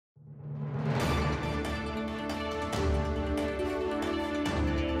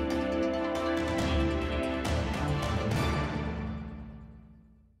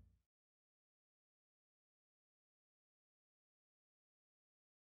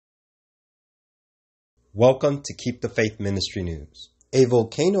Welcome to Keep the Faith Ministry News. A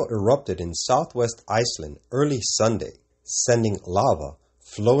volcano erupted in southwest Iceland early Sunday, sending lava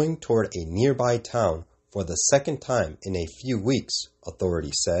flowing toward a nearby town for the second time in a few weeks,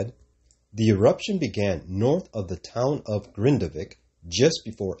 authorities said. The eruption began north of the town of Grindavik just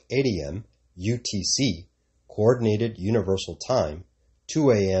before 8 a.m. UTC, Coordinated Universal Time,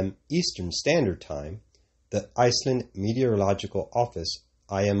 2 a.m. Eastern Standard Time, the Iceland Meteorological Office,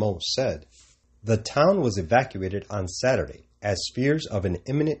 IMO, said. The town was evacuated on Saturday as fears of an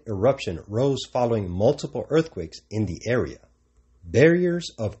imminent eruption rose following multiple earthquakes in the area. Barriers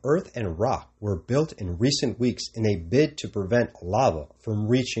of earth and rock were built in recent weeks in a bid to prevent lava from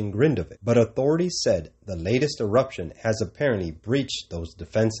reaching Grindavik, but authorities said the latest eruption has apparently breached those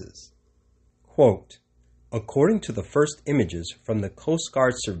defenses. Quote, according to the first images from the Coast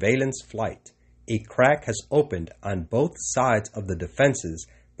Guard surveillance flight, a crack has opened on both sides of the defenses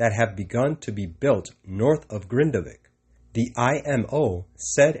that have begun to be built north of Grindavik, the IMO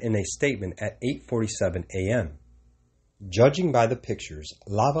said in a statement at 8:47 a.m. Judging by the pictures,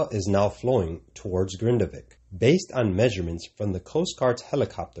 lava is now flowing towards Grindavik. Based on measurements from the Coast Guard's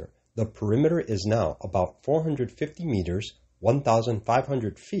helicopter, the perimeter is now about 450 meters,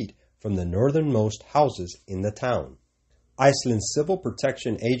 1,500 feet from the northernmost houses in the town. Iceland's Civil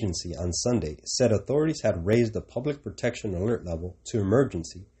Protection Agency on Sunday said authorities had raised the public protection alert level to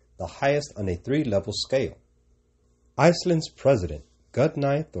emergency, the highest on a 3-level scale. Iceland's president,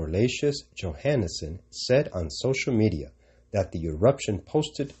 Gudni Thorlacius Johannesson, said on social media that the eruption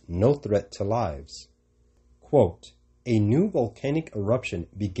posed no threat to lives. Quote, a new volcanic eruption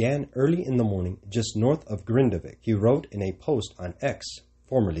began early in the morning just north of Grindavik, he wrote in a post on X,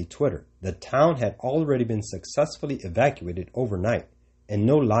 formerly Twitter. The town had already been successfully evacuated overnight, and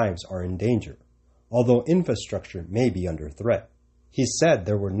no lives are in danger, although infrastructure may be under threat. He said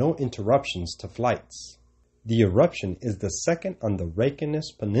there were no interruptions to flights. The eruption is the second on the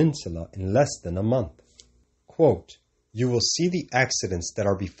Reykjanes Peninsula in less than a month. Quote, you will see the accidents that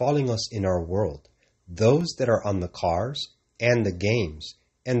are befalling us in our world, those that are on the cars and the games,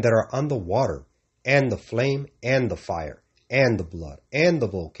 and that are on the water, and the flame and the fire, and the blood, and the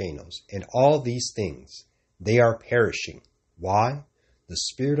volcanoes, and all these things. They are perishing. Why? The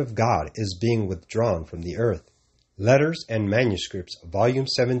Spirit of God is being withdrawn from the earth. Letters and Manuscripts, Volume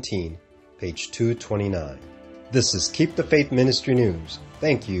 17, page 229. This is Keep the Faith Ministry News.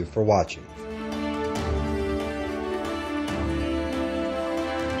 Thank you for watching.